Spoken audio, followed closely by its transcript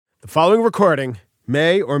The following recording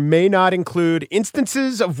may or may not include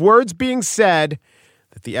instances of words being said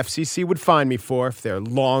that the FCC would fine me for if their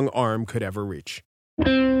long arm could ever reach.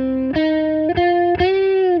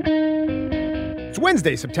 It's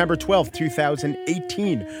Wednesday, September 12th,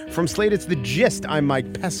 2018. From Slate, it's The Gist. I'm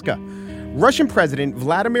Mike Pesca. Russian President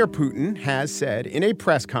Vladimir Putin has said in a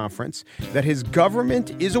press conference that his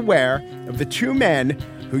government is aware of the two men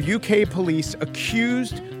who UK police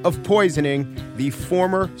accused of poisoning the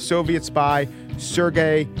former Soviet spy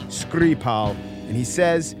Sergei Skripal. And he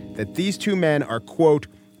says that these two men are, quote,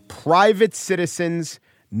 private citizens,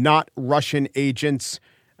 not Russian agents.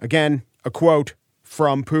 Again, a quote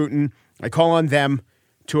from Putin. I call on them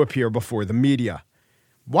to appear before the media.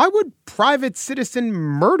 Why would private citizen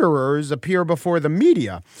murderers appear before the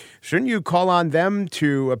media? Shouldn't you call on them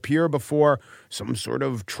to appear before some sort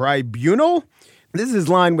of tribunal? This is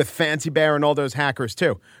in line with Fancy Bear and all those hackers,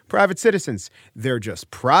 too. Private citizens. They're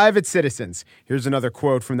just private citizens. Here's another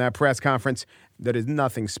quote from that press conference. There is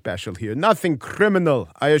nothing special here, nothing criminal,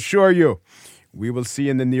 I assure you. We will see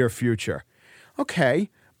in the near future. Okay,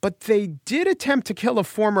 but they did attempt to kill a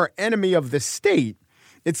former enemy of the state.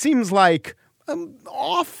 It seems like an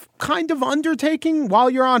off kind of undertaking while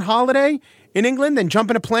you're on holiday in England and jump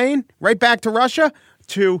in a plane right back to Russia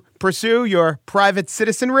to pursue your private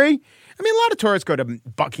citizenry. I mean, a lot of tourists go to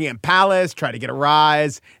Buckingham Palace, try to get a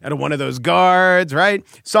rise out of one of those guards, right?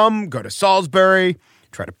 Some go to Salisbury,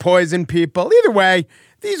 try to poison people. Either way,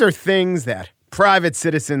 these are things that private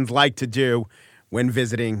citizens like to do when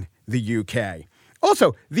visiting the UK.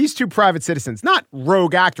 Also, these two private citizens, not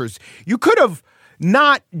rogue actors. You could have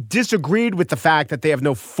not disagreed with the fact that they have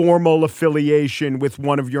no formal affiliation with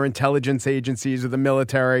one of your intelligence agencies or the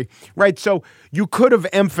military, right? So you could have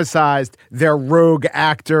emphasized their rogue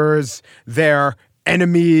actors, their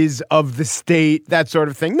enemies of the state, that sort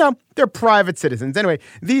of thing. No, they're private citizens. Anyway,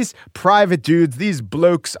 these private dudes, these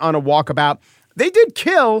blokes on a walkabout, they did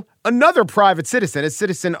kill another private citizen, a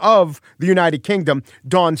citizen of the United Kingdom,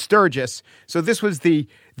 Dawn Sturgis. So this was the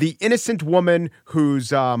innocent woman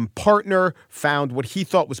whose partner found what he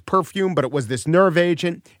thought was perfume, but it was this nerve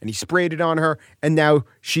agent, and he sprayed it on her, and now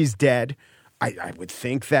she's dead. I would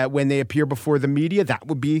think that when they appear before the media, that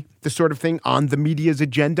would be the sort of thing on the media's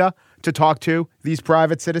agenda to talk to these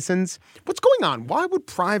private citizens. What's going on? Why would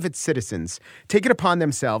private citizens take it upon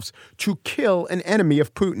themselves to kill an enemy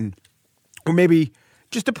of Putin? Or maybe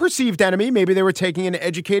just a perceived enemy. Maybe they were taking an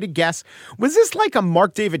educated guess. Was this like a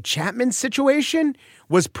Mark David Chapman situation?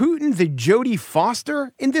 Was Putin the Jodie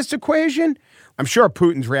Foster in this equation? I'm sure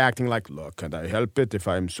Putin's reacting like, look, can I help it if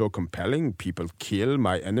I'm so compelling? People kill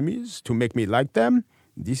my enemies to make me like them.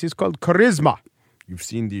 This is called charisma. You've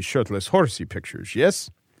seen the shirtless horsey pictures, yes?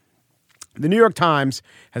 The New York Times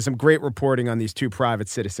has some great reporting on these two private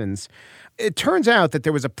citizens. It turns out that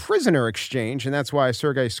there was a prisoner exchange, and that's why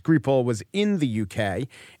Sergei Skripal was in the UK.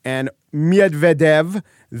 And Medvedev,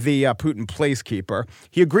 the Putin placekeeper,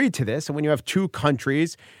 he agreed to this. And when you have two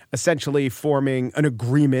countries essentially forming an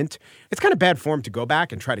agreement, it's kind of bad form to go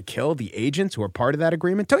back and try to kill the agents who are part of that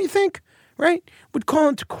agreement, don't you think? Right? Would call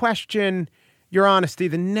into question your honesty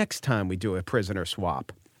the next time we do a prisoner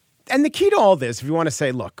swap. And the key to all this, if you want to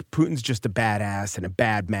say, look, Putin's just a badass and a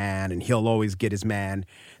bad man and he'll always get his man,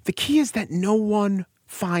 the key is that no one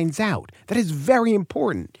finds out. That is very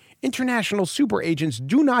important. International super agents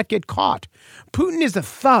do not get caught. Putin is a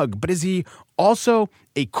thug, but is he also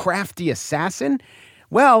a crafty assassin?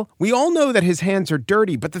 Well, we all know that his hands are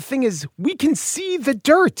dirty, but the thing is, we can see the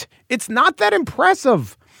dirt. It's not that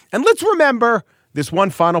impressive. And let's remember this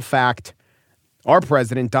one final fact. Our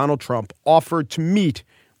president, Donald Trump, offered to meet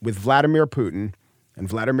with Vladimir Putin, and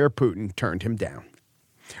Vladimir Putin turned him down.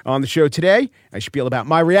 On the show today, I spiel about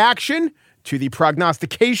my reaction to the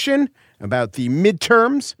prognostication about the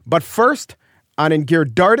midterms. But first, Anand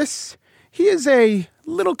Giridharadas. He is a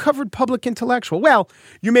little covered public intellectual. Well,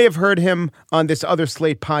 you may have heard him on this other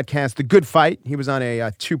Slate podcast, The Good Fight. He was on a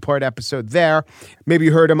two-part episode there. Maybe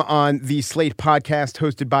you heard him on the Slate podcast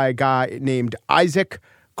hosted by a guy named Isaac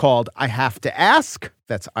called I Have to Ask.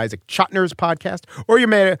 That's Isaac Chotner's podcast. Or you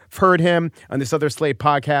may have heard him on this other Slate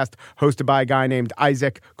podcast hosted by a guy named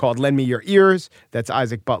Isaac called Lend Me Your Ears. That's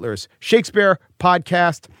Isaac Butler's Shakespeare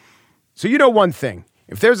podcast. So you know one thing.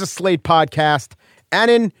 If there's a Slate podcast,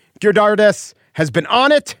 Anand Giridharadas has been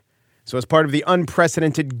on it. So as part of the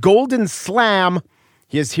unprecedented Golden Slam,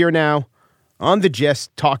 he is here now on The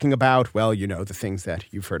Gist talking about, well, you know, the things that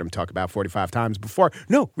you've heard him talk about 45 times before.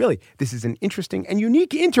 No, really, this is an interesting and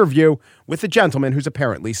unique interview with a gentleman who's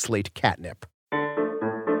apparently Slate catnip.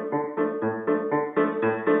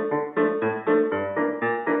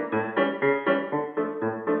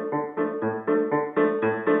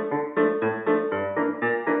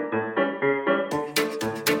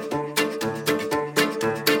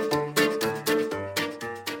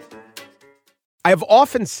 I have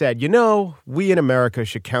often said, we in America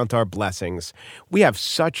should count our blessings. We have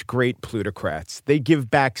such great plutocrats. They give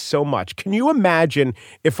back so much. Can you imagine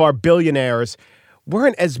if our billionaires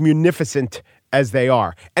weren't as munificent as they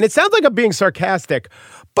are? And it sounds like I'm being sarcastic,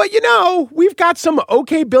 but we've got some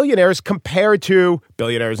okay billionaires compared to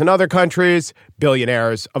billionaires in other countries,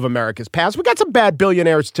 billionaires of America's past. We got some bad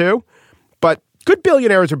billionaires too, but good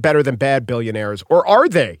billionaires are better than bad billionaires, or are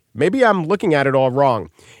they? Maybe I'm looking at it all wrong.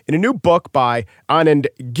 In a new book by Anand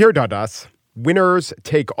Giridharadas, Winners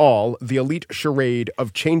Take All, The Elite Charade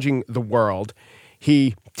of Changing the World,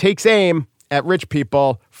 he takes aim at rich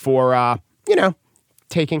people for,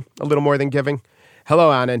 taking a little more than giving. Hello,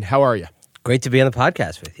 Anand. How are you? Great to be on the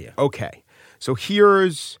podcast with you. Okay. So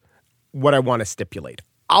here's what I want to stipulate.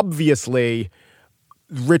 Obviously,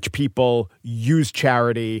 rich people use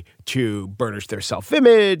charity to burnish their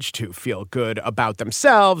self-image, to feel good about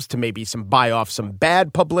themselves, to maybe buy off some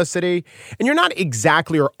bad publicity. And you're not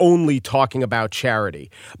exactly or only talking about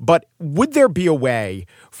charity. But would there be a way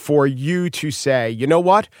for you to say, you know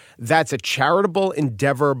what? That's a charitable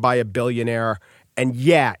endeavor by a billionaire. And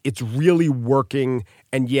yeah, it's really working.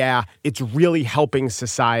 And yeah, it's really helping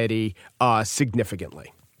society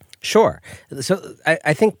significantly. Sure. So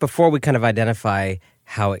I think before we kind of identify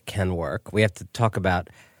how it can work, we have to talk about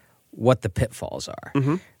what the pitfalls are.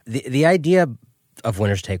 Mm-hmm. The idea of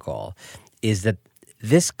winners take all is that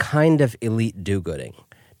this kind of elite do-gooding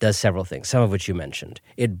does several things, some of which you mentioned.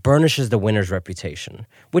 It burnishes the winner's reputation,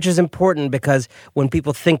 which is important because when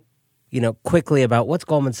people think, quickly about what's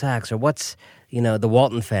Goldman Sachs or what's, the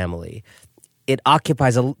Walton family, it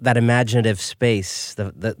occupies that imaginative space.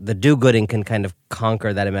 The do-gooding can kind of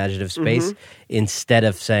conquer that imaginative space instead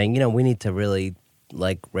of saying, we need to really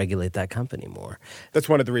regulate that company more. That's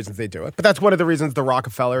one of the reasons they do it. But that's one of the reasons the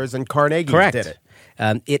Rockefellers and Carnegie did it.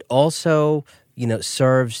 It also,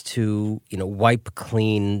 serves to, wipe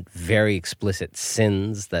clean very explicit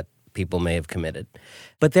sins that people may have committed.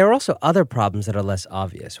 But there are also other problems that are less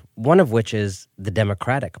obvious, one of which is the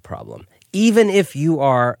democratic problem. Even if you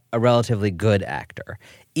are a relatively good actor,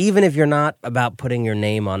 even if you're not about putting your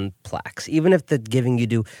name on plaques, even if the giving you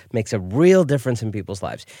do makes a real difference in people's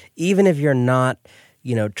lives, even if you're not,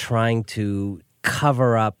 trying to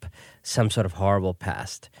cover up some sort of horrible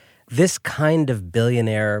past, this kind of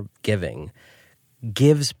billionaire giving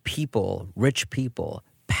gives people, rich people,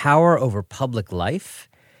 power over public life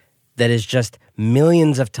that is just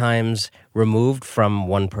millions of times removed from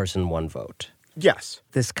one person, one vote. Yes.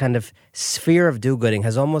 This kind of sphere of do-gooding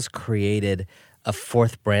has almost created a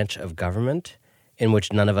fourth branch of government in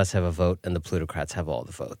which none of us have a vote and the plutocrats have all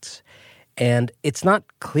the votes. And it's not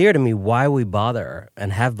clear to me why we bother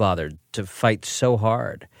and have bothered to fight so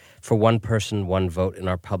hard for one person, one vote in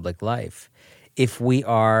our public life if we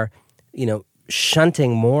are,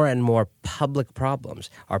 shunting more and more public problems,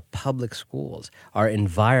 our public schools, our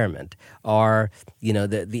environment, our,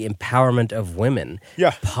 the empowerment of women,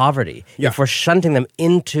 poverty. Yeah. If we're shunting them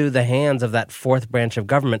into the hands of that fourth branch of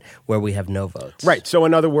government where we have no votes. Right. So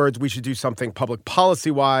in other words, we should do something public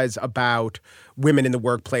policy-wise about women in the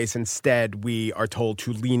workplace. Instead, we are told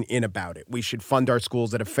to lean in about it. We should fund our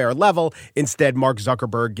schools at a fair level. Instead, Mark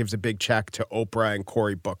Zuckerberg gives a big check to Oprah and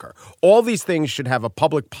Cory Booker. All these things should have a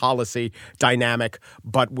public policy dynamic,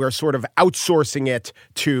 but we're sort of outsourcing it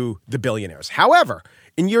to the billionaires. However,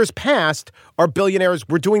 in years past, our billionaires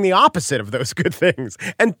were doing the opposite of those good things.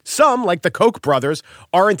 And some, like the Koch brothers,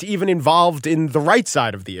 aren't even involved in the right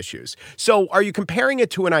side of the issues. So are you comparing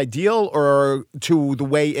it to an ideal or to the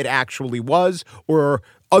way it actually was, or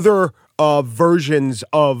other versions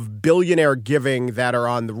of billionaire giving that are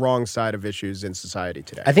on the wrong side of issues in society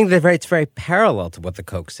today? I think it's very parallel to what the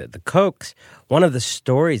Kochs did. The Kochs, one of the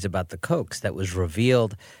stories about the Kochs that was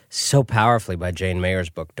revealed so powerfully by Jane Mayer's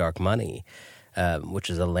book, Dark Money, which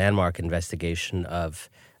is a landmark investigation of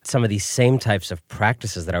some of these same types of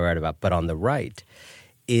practices that I read about, but on the right,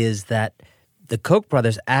 is that the Koch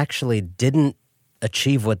brothers actually didn't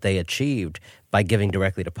achieve what they achieved by giving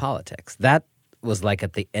directly to politics. That was like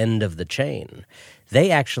at the end of the chain. They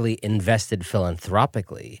actually invested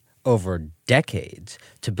philanthropically over decades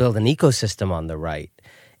to build an ecosystem on the right.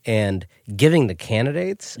 And giving the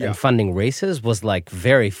candidates and funding races was like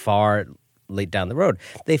very far late down the road.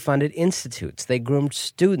 They funded institutes. They groomed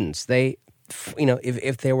students. They,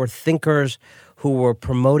 if there were thinkers who were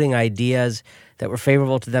promoting ideas that were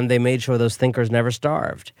favorable to them, they made sure those thinkers never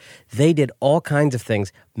starved. They did all kinds of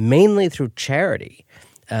things, mainly through charity,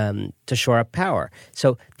 to shore up power.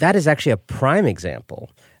 So that is actually a prime example.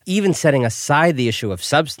 Even setting aside the issue of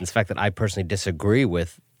substance, the fact that I personally disagree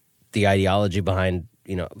with the ideology behind,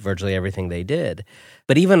 virtually everything they did.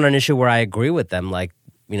 But even on an issue where I agree with them, like,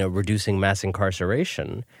 reducing mass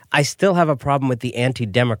incarceration, I still have a problem with the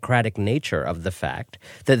anti-democratic nature of the fact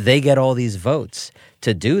that they get all these votes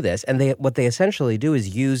to do this. And what they essentially do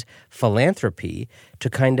is use philanthropy to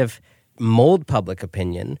kind of mold public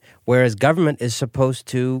opinion, whereas government is supposed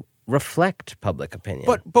to reflect public opinion.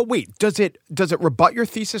 But wait, does it rebut your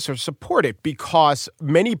thesis or support it? Because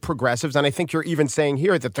many progressives, and I think you're even saying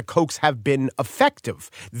here that the Kochs have been effective.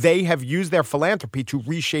 They have used their philanthropy to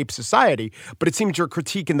reshape society. But it seems your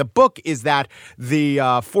critique in the book is that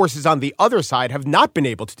the forces on the other side have not been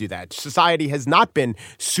able to do that. Society has not been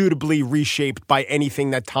suitably reshaped by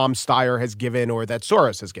anything that Tom Steyer has given or that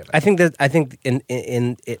Soros has given. I think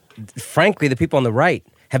frankly, the people on the right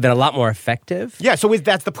have been a lot more effective. Yeah, so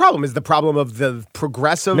that's the problem. Is the problem of the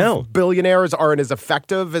progressive billionaires aren't as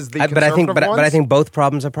effective as the conservative ones? But I think both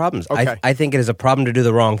problems are problems. Okay. I think it is a problem to do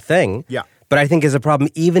the wrong thing. Yeah. But I think it's a problem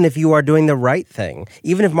even if you are doing the right thing.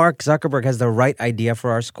 Even if Mark Zuckerberg has the right idea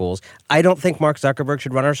for our schools, I don't think Mark Zuckerberg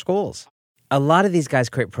should run our schools. A lot of these guys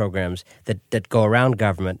create programs that go around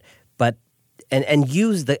government, but and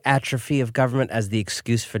use the atrophy of government as the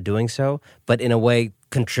excuse for doing so, but in a way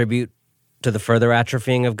contribute to the further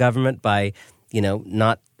atrophying of government by,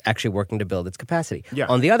 not actually working to build its capacity. Yeah.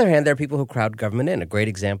 On the other hand, there are people who crowd government in. A great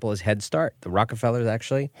example is Head Start. The Rockefellers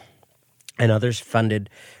actually and others funded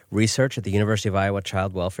research at the University of Iowa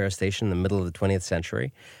Child Welfare Station in the middle of the 20th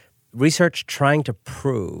century. Research trying to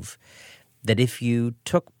prove that if you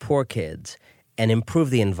took poor kids and improved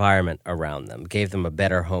the environment around them, gave them a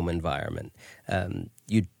better home environment,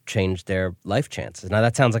 you'd change their life chances. Now,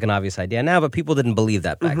 that sounds like an obvious idea now, but people didn't believe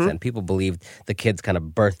that back then. People believed the kid's kind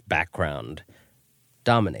of birth background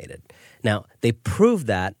dominated. Now, they proved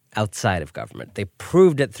that outside of government. They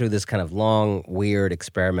proved it through this kind of long, weird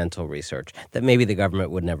experimental research that maybe the government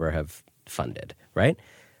would never have funded, right?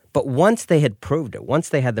 But once they had proved it, once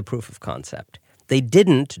they had the proof of concept, they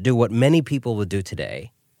didn't do what many people would do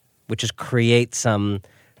today, which is create some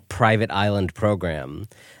private island program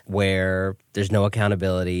where there's no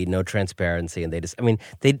accountability, no transparency, and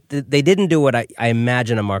they didn't do what I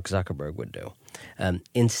imagine a Mark Zuckerberg would do.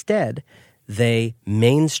 Instead, they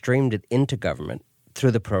mainstreamed it into government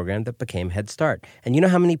through the program that became Head Start. And you know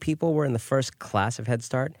how many people were in the first class of Head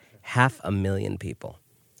Start? 500,000 people,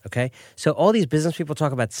 okay? So all these business people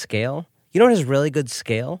talk about scale. You know what has really good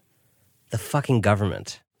scale? The fucking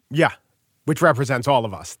government. Yeah. Which represents all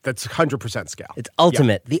of us. That's 100% scale. It's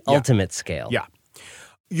ultimate, ultimate scale. Yeah.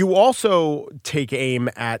 You also take aim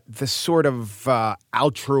at the sort of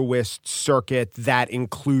altruist circuit that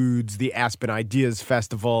includes the Aspen Ideas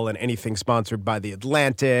Festival and anything sponsored by The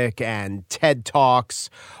Atlantic and TED Talks.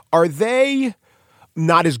 Are they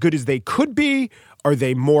not as good as they could be? Are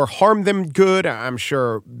they more harm than good? I'm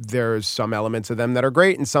sure there's some elements of them that are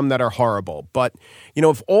great and some that are horrible. But,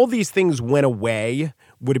 if all these things went away,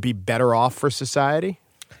 would it be better off for society?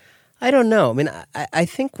 I don't know. I mean, I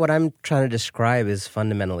think what I'm trying to describe is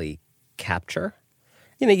fundamentally capture.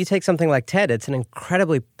 You take something like TED, it's an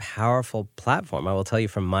incredibly powerful platform. I will tell you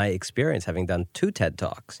from my experience, having done 2 TED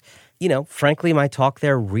Talks. Frankly, my talk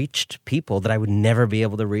there reached people that I would never be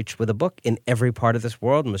able to reach with a book in every part of this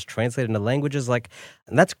world and was translated into languages and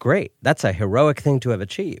that's great. That's a heroic thing to have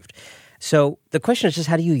achieved. So the question is just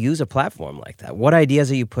how do you use a platform like that? What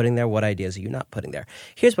ideas are you putting there? What ideas are you not putting there?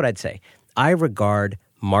 Here's what I'd say. I regard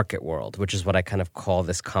market world, which is what I kind of call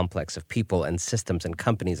this complex of people and systems and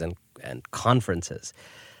companies and conferences.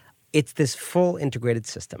 It's this full integrated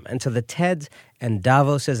system. And so the TEDs and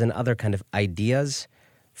Davoses and other kind of ideas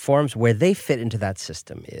forums where they fit into that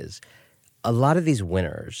system is a lot of these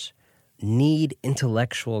winners need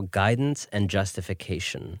intellectual guidance and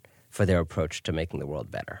justification for their approach to making the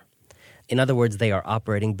world better. In other words, they are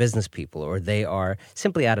operating business people or they are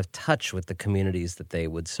simply out of touch with the communities that they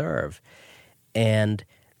would serve. And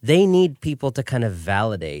they need people to kind of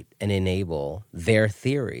validate and enable their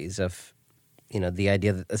theories of, the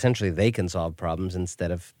idea that essentially they can solve problems instead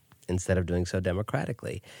of doing so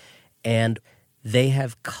democratically. And they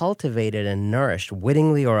have cultivated and nourished,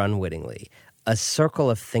 wittingly or unwittingly, a circle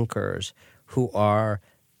of thinkers who are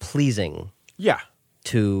pleasing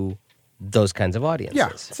to those kinds of audiences. Yeah,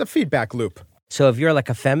 it's a feedback loop. So if you're like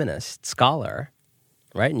a feminist scholar,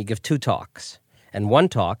 right, and you give 2 talks, and one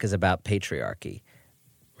talk is about patriarchy,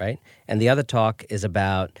 right, and the other talk is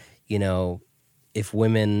about, if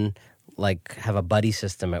women have a buddy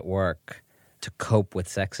system at work to cope with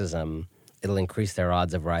sexism, it'll increase their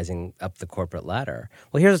odds of rising up the corporate ladder.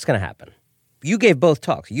 Well, here's what's going to happen. You gave both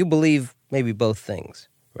talks. You believe maybe both things,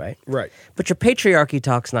 right? Right. But your patriarchy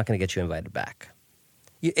talk's not going to get you invited back.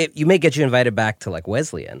 You may get you invited back to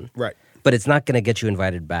Wesleyan. Right. But it's not going to get you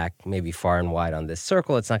invited back maybe far and wide on this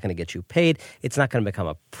circle. It's not going to get you paid. It's not going to become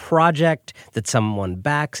a project that someone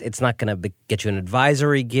backs. It's not going to get you an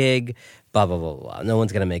advisory gig, blah, blah, blah, blah. No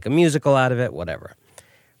one's going to make a musical out of it, whatever.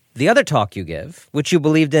 The other talk you give, which you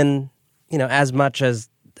believed in, as much as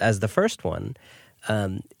the first one,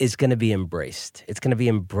 is going to be embraced. It's going to be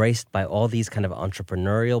embraced by all these kind of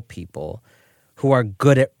entrepreneurial people who are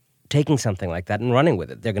good at taking something like that and running with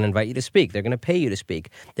it. They're going to invite you to speak. They're going to pay you to speak.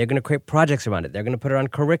 They're going to create projects around it. They're going to put it on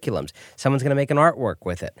curriculums. Someone's going to make an artwork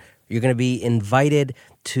with it. You're going to be invited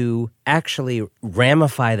to actually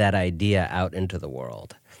ramify that idea out into the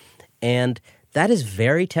world. And that is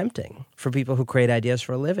very tempting for people who create ideas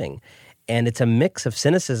for a living. And it's a mix of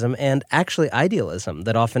cynicism and actually idealism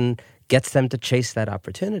that often gets them to chase that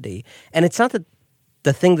opportunity. And it's not that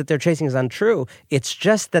the thing that they're chasing is untrue. It's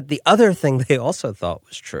just that the other thing they also thought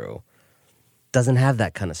was true doesn't have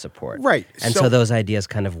that kind of support. Right. And so those ideas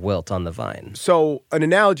kind of wilt on the vine. So an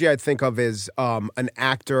analogy I'd think of is an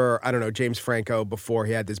actor, I don't know, James Franco, before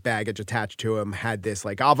he had this baggage attached to him, had this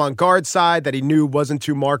like avant-garde side that he knew wasn't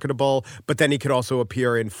too marketable, but then he could also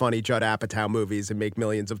appear in funny Judd Apatow movies and make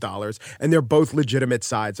millions of dollars. And they're both legitimate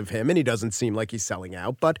sides of him, and he doesn't seem like he's selling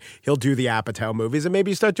out, but he'll do the Apatow movies, and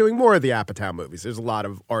maybe start doing more of the Apatow movies. There's a lot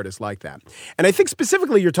of artists like that. And I think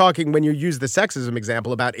specifically you're talking, when you use the sexism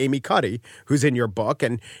example, about Amy Cuddy, who's in your book,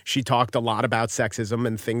 and she talked a lot about sexism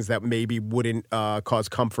and things that maybe wouldn't cause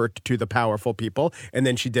comfort to the powerful people. And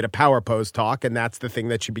then she did a power pose talk, and that's the thing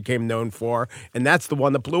that she became known for, and that's the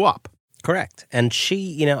one that blew up. Correct. And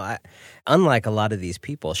she, unlike a lot of these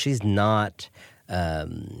people, she's not, a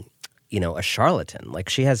charlatan. Like,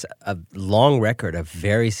 she has a long record of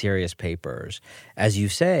very serious papers, as you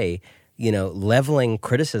say, leveling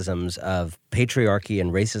criticisms of patriarchy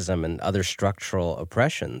and racism and other structural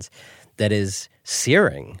oppressions that is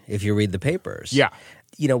searing if you read the papers. Yeah.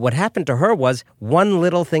 What happened to her was one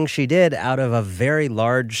little thing she did out of a very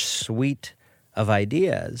large suite of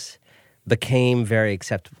ideas became very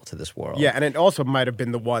acceptable to this world. Yeah, and it also might have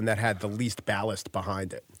been the one that had the least ballast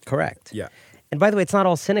behind it. Correct. Yeah. And by the way, it's not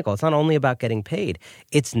all cynical. It's not only about getting paid.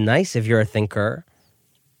 It's nice if you're a thinker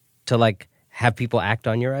to, have people act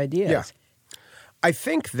on your ideas. Yeah. I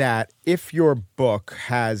think that if your book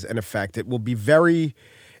has an effect,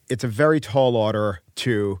 it's a very tall order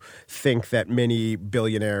to think that many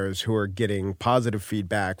billionaires who are getting positive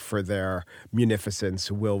feedback for their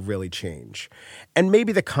munificence will really change. And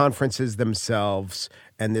maybe the conferences themselves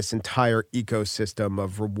and this entire ecosystem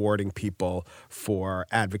of rewarding people for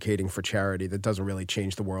advocating for charity that doesn't really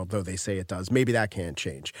change the world, though they say it does. Maybe that can't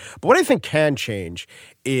change. But what I think can change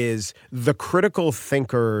is the critical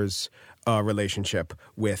thinkers' relationship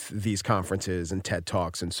with these conferences and TED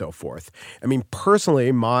Talks and so forth. I mean,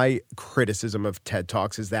 personally, my criticism of TED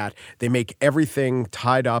Talks is that they make everything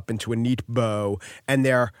tied up into a neat bow, and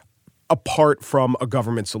they're apart from a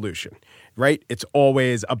government solution, right? It's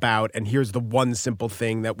always about, and here's the one simple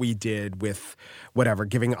thing that we did with whatever,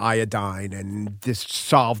 giving iodine, and this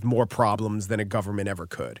solved more problems than a government ever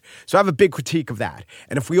could. So I have a big critique of that.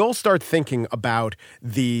 And if we all start thinking about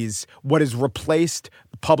what has replaced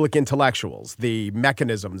public intellectuals, the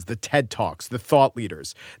mechanisms, the TED Talks, the thought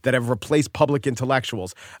leaders that have replaced public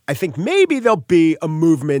intellectuals, I think maybe there'll be a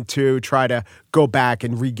movement to try to go back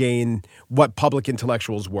and regain what public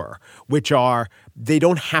intellectuals were, which are, they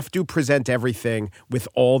don't have to present everything with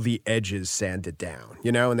all the edges sanded down,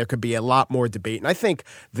 and there could be a lot more debate. And I think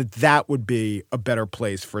that would be a better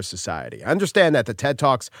place for society. I understand that the TED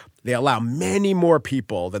Talks, they allow many more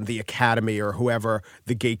people than the Academy or whoever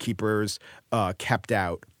the gatekeepers kept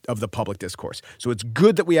out of the public discourse. So it's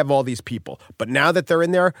good that we have all these people. But now that they're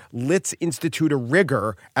in there, let's institute a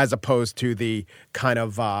rigor as opposed to the kind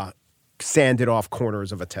of sanded off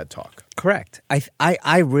corners of a TED Talk. Correct.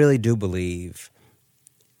 I really do believe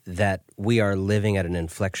that we are living at an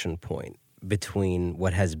inflection point between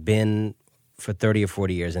what has been for 30 or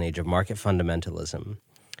 40 years an age of market fundamentalism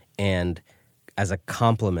and, as a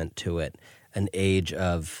complement to it, an age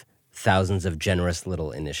of thousands of generous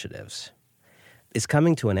little initiatives. Is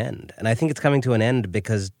coming to an end. And I think it's coming to an end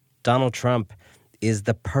because Donald Trump is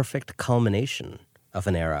the perfect culmination of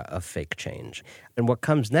an era of fake change. And what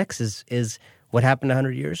comes next is what happened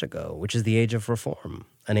 100 years ago, which is the age of reform,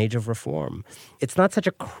 an age of reform. It's not such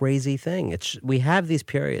a crazy thing. We have these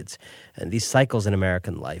periods and these cycles in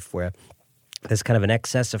American life where there's kind of an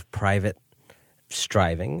excess of private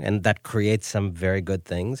striving, and that creates some very good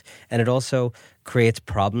things. And it also creates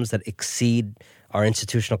problems that exceed our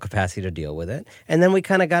institutional capacity to deal with it. And then we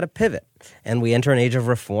kind of got to pivot. And we enter an age of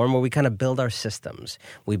reform where we kind of build our systems.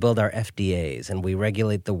 We build our FDAs, and we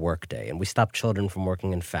regulate the workday, and we stop children from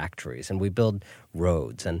working in factories, and we build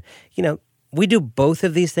roads. And, we do both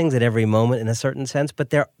of these things at every moment in a certain sense, but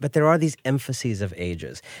there are these emphases of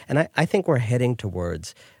ages. And I think we're heading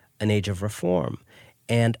towards an age of reform.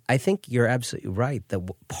 And I think you're absolutely right that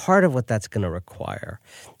part of what that's going to require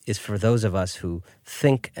is for those of us who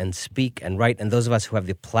think and speak and write, and those of us who have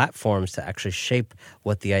the platforms to actually shape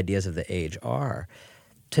what the ideas of the age are,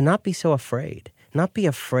 to not be so afraid, not be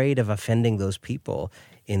afraid of offending those people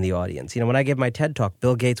in the audience. When I gave my TED Talk,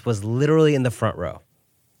 Bill Gates was literally in the front row.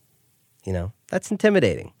 That's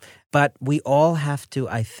intimidating. But we all have to,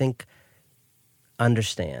 I think,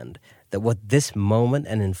 understand that what this moment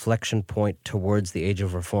and inflection point towards the age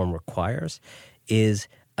of reform requires is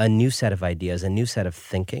a new set of ideas, a new set of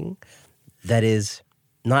thinking that is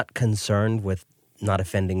not concerned with not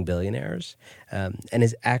offending billionaires, and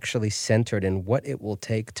is actually centered in what it will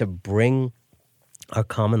take to bring our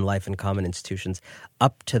common life and common institutions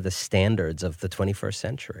up to the standards of the 21st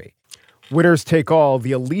century. Winners Take All,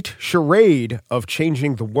 the elite charade of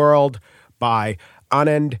changing the world by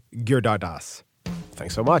Anand Giridharadas.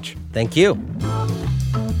 Thanks so much. Thank you.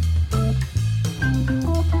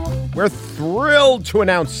 We're thrilled to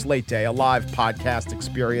announce Slate Day, a live podcast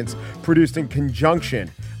experience produced in conjunction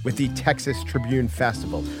with the Texas Tribune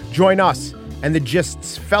Festival. Join us and the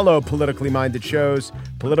Gist's fellow politically minded shows,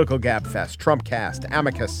 Political Gabfest, Trumpcast,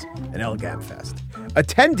 Amicus, and LGabfest.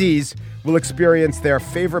 Attendees will experience their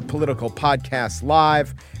favorite political podcasts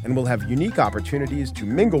live and will have unique opportunities to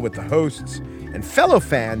mingle with the hosts and fellow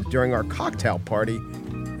fans during our cocktail party.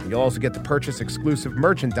 And you'll also get to purchase exclusive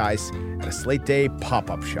merchandise at a Slate Day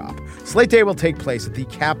pop-up shop. Slate Day will take place at the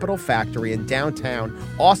Capitol Factory in downtown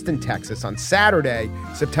Austin, Texas on Saturday,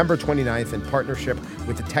 September 29th in partnership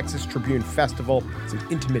with the Texas Tribune Festival. It's an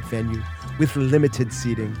intimate venue with limited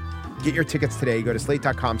seating. Get your tickets today. Go to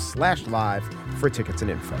slate.com/live for tickets and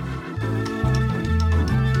info.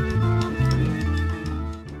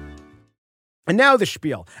 And now the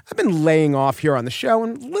spiel. I've been laying off here on the show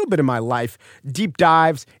and a little bit of my life, deep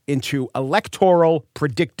dives into electoral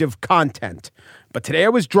predictive content. But today I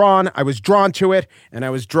was drawn to it, and I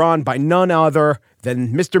was drawn by none other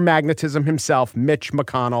than Mr. Magnetism himself, Mitch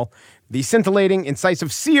McConnell, the scintillating,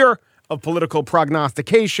 incisive seer of political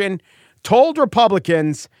prognostication, told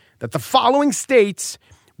Republicans that the following states,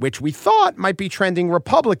 which we thought might be trending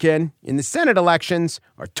Republican in the Senate elections,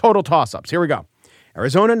 are total toss-ups. Here we go.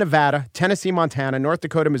 Arizona, Nevada, Tennessee, Montana, North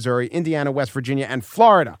Dakota, Missouri, Indiana, West Virginia, and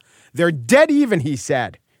Florida. They're dead even, he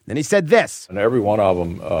said. Then he said this. And every one of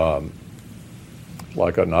them,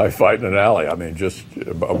 like a knife fight in an alley. I mean, just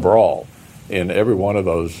a brawl in every one of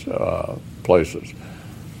those places.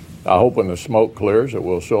 I hope when the smoke clears that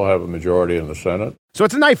we'll still have a majority in the Senate. So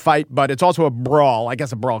it's a knife fight, but it's also a brawl. I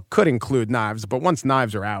guess a brawl could include knives, but once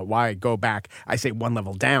knives are out, why go back, I say one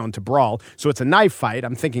level down to brawl. So it's a knife fight.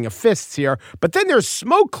 I'm thinking of fists here. But then there's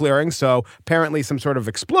smoke clearing, so apparently some sort of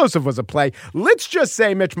explosive was at play. Let's just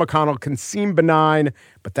say Mitch McConnell can seem benign,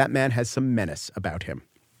 but that man has some menace about him.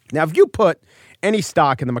 Now, if you put any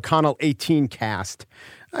stock in the McConnell 18 cast,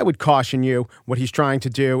 I would caution you, what he's trying to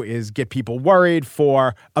do is get people worried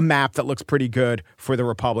for a map that looks pretty good for the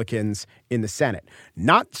Republicans in the Senate.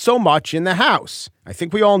 Not so much in the House. I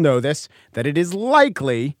think we all know this, that it is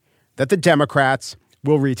likely that the Democrats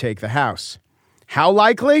will retake the House. How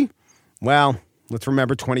likely? Well, let's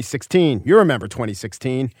remember 2016. You remember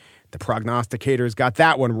 2016. The prognosticators got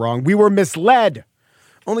that one wrong. We were misled.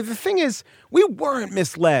 Only the thing is, we weren't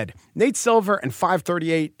misled. Nate Silver and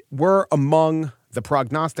FiveThirtyEight were among the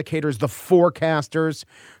prognosticators, the forecasters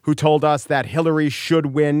who told us that Hillary should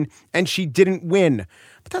win, and she didn't win.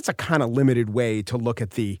 But that's a kind of limited way to look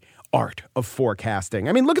at the art of forecasting.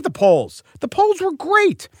 I mean, look at the polls. The polls were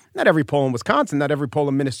great. Not every poll in Wisconsin, not every poll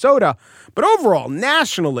in Minnesota, but overall,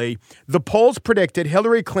 nationally, the polls predicted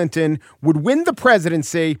Hillary Clinton would win the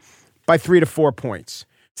presidency by 3 to 4 points.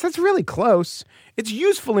 So that's really close. It's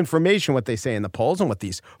useful information what they say in the polls and what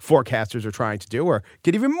these forecasters are trying to do, or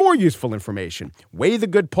get even more useful information. Weigh the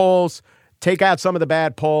good polls, take out some of the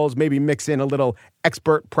bad polls, maybe mix in a little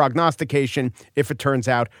expert prognostication if it turns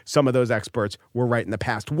out some of those experts were right in the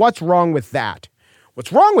past. What's wrong with that?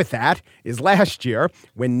 What's wrong with that is last year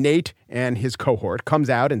when Nate and his cohort comes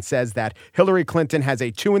out and says that Hillary Clinton has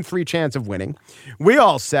a 2 in 3 chance of winning, we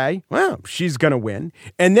all say, well, she's going to win.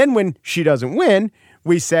 And then when she doesn't win,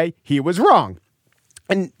 we say he was wrong.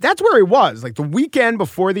 And that's where he was. Like the weekend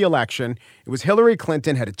before the election, it was Hillary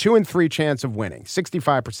Clinton had a 2 in 3 chance of winning,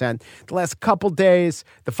 65%. The last couple days,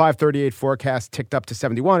 the 538 forecast ticked up to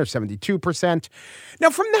 71 or 72%. Now,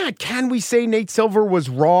 from that, can we say Nate Silver was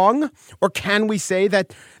wrong? Or can we say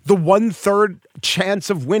that the 1/3 chance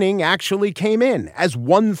of winning actually came in, as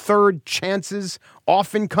 1/3 chances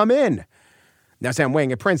often come in? Now, Sam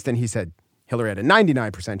Wang at Princeton, he said Hillary had a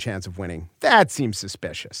 99% chance of winning. That seems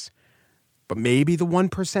suspicious. But maybe the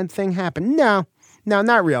 1% thing happened. No,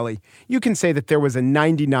 not really. You can say that there was a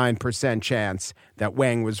 99% chance that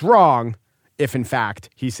Wang was wrong if, in fact,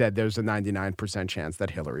 he said there's a 99% chance that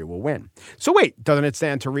Hillary will win. So wait, doesn't it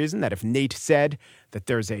stand to reason that if Nate said that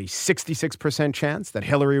there's a 66% chance that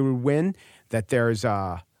Hillary would win, that there's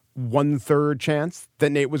a 1/3 chance that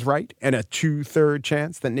Nate was right and a 2/3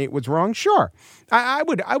 chance that Nate was wrong? Sure, I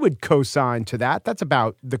would co-sign to that. That's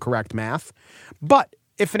about the correct math. But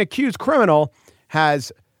if an accused criminal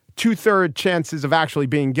has 2/3 chances of actually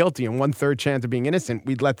being guilty and 1/3 chance of being innocent,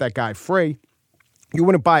 we'd let that guy free. You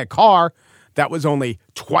wouldn't buy a car that was only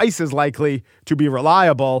twice as likely to be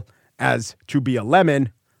reliable as to be a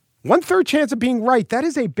lemon. 1/3 chance of being right, that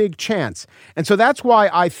is a big chance. And so that's why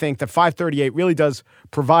I think that 538 really does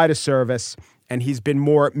provide a service, and he's been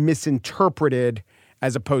more misinterpreted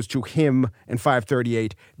as opposed to him and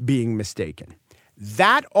 538 being mistaken.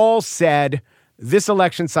 That all said, this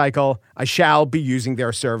election cycle, I shall be using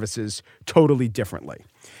their services totally differently.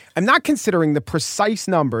 I'm not considering the precise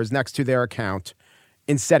numbers next to their account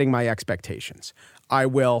in setting my expectations. I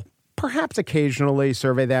will perhaps occasionally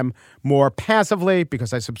survey them more passively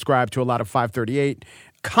because I subscribe to a lot of 538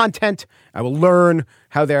 content. I will learn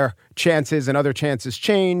how their chances and other chances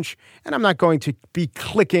change, and I'm not going to be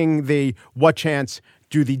clicking the what chance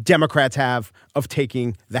do the Democrats have of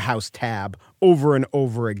taking the House tab over and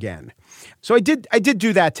over again. So I did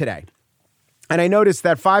do that today. And I noticed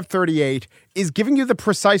that 538 is giving you the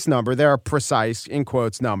precise number, their precise, in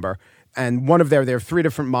quotes, number. And one of there are 3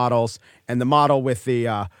 different models. And the model with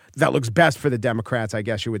the that looks best for the Democrats, I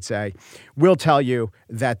guess you would say, will tell you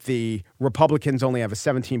that the Republicans only have a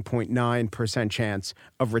 17.9% chance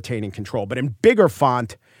of retaining control. But in bigger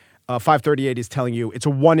font, 538 is telling you it's a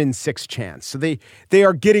 1 in 6 chance. So they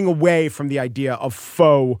are getting away from the idea of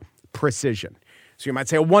faux precision. So you might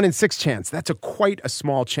say a 1 in 6 chance. That's quite a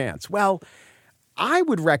small chance. Well, I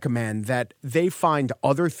would recommend that they find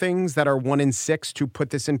other things that are 1 in 6 to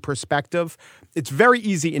put this in perspective. It's very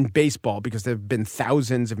easy in baseball because there have been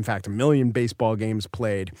thousands, in fact, 1 million baseball games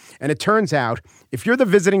played. And it turns out if you're the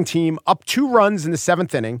visiting team up 2 runs in the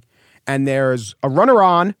 7th inning and there's a runner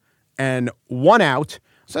on and 1 out,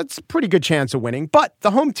 so that's a pretty good chance of winning. But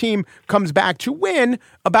the home team comes back to win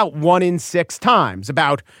about 1 in 6 times,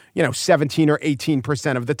 about 17 or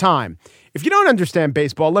 18% of the time. If you don't understand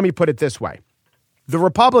baseball, let me put it this way. The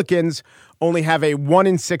Republicans only have a 1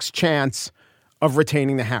 in 6 chance of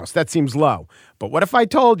retaining the House. That seems low. But what if I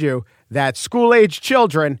told you that school-age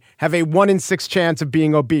children have a 1 in 6 chance of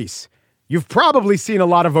being obese? You've probably seen a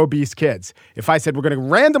lot of obese kids. If I said we're going to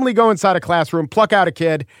randomly go inside a classroom, pluck out a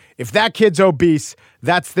kid, if that kid's obese,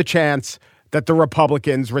 that's the chance that the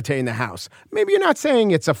Republicans retain the House. Maybe you're not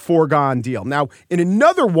saying it's a foregone deal. Now, in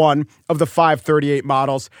another one of the 538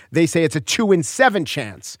 models, they say it's a 2 in 7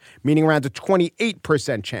 chance, meaning around a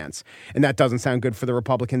 28% chance. And that doesn't sound good for the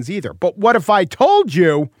Republicans either. But what if I told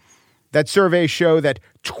you that surveys show that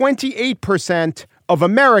 28% of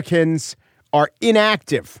Americans are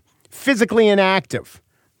inactive? Physically inactive.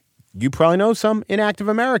 You probably know some inactive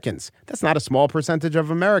Americans. That's not a small percentage of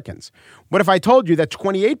Americans. What if I told you that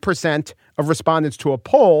 28% of respondents to a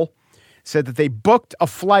poll said that they booked a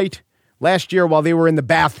flight last year while they were in the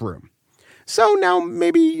bathroom? So now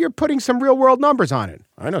maybe you're putting some real world numbers on it.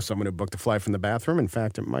 I know someone who booked a flight from the bathroom. In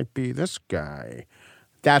fact, it might be this guy.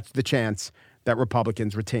 That's the chance that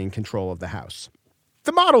Republicans retain control of the House.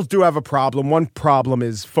 The models do have a problem. One problem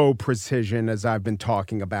is faux precision, as I've been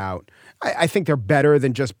talking about. I think they're better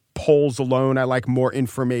than just polls alone. I like more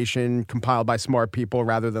information compiled by smart people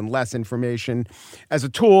rather than less information. As a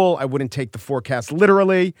tool, I wouldn't take the forecast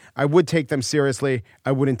literally. I would take them seriously.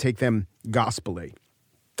 I wouldn't take them gospelly.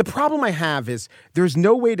 The problem I have is there's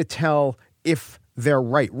no way to tell if they're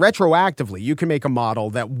right. Retroactively, you can make a model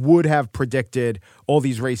that would have predicted all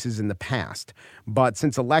these races in the past. But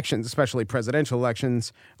since elections, especially presidential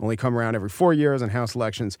elections, only come around every 4 years and House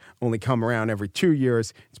elections only come around every 2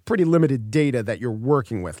 years, it's pretty limited data that you're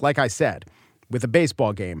working with. Like I said, with a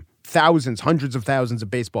baseball game, thousands, hundreds of thousands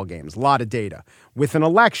of baseball games, a lot of data. With an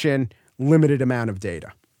election, limited amount of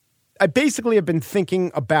data. I basically have been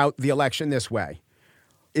thinking about the election this way.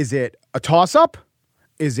 Is it a toss-up?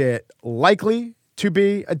 Is it likely to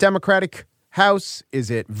be a Democratic House?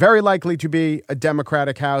 Is it very likely to be a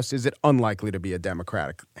Democratic House? Is it unlikely to be a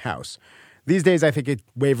Democratic House? These days, I think it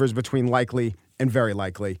wavers between likely and very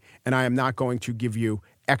likely, and I am not going to give you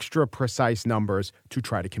extra precise numbers to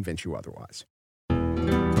try to convince you otherwise.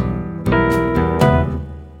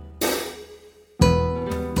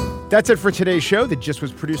 That's it for today's show. The Gist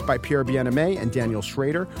was produced by Pierre Bien-Aimé and Daniel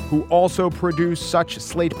Schrader, who also produce such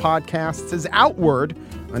Slate podcasts as Outward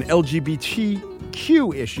on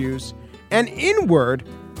LGBTQ issues and Inward,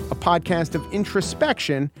 a podcast of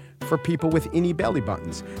introspection for people with innie belly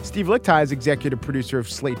buttons. Steve Lichtai is executive producer of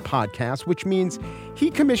Slate Podcasts, which means he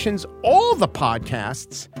commissions all the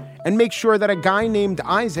podcasts and makes sure that a guy named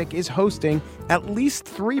Isaac is hosting at least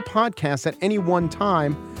 3 podcasts at any one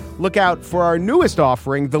time. Look out for our newest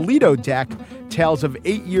offering, The Lido Deck, Tales of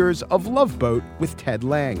 8 Years of Love Boat with Ted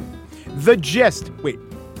Lang. The Gist. Wait,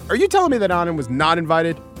 are you telling me that Anand was not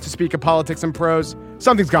invited to speak of politics and prose?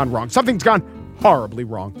 Something's gone wrong. Something's gone horribly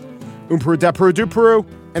wrong. Peru, de Peru, du Peru,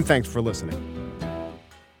 and thanks for listening.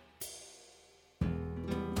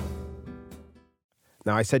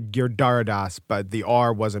 Now, I said Giridharadas, but the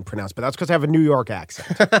R wasn't pronounced. But that's because I have a New York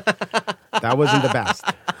accent. That wasn't the best.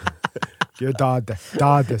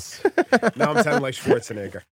 Giridharadas. Now I'm sounding like Schwarzenegger.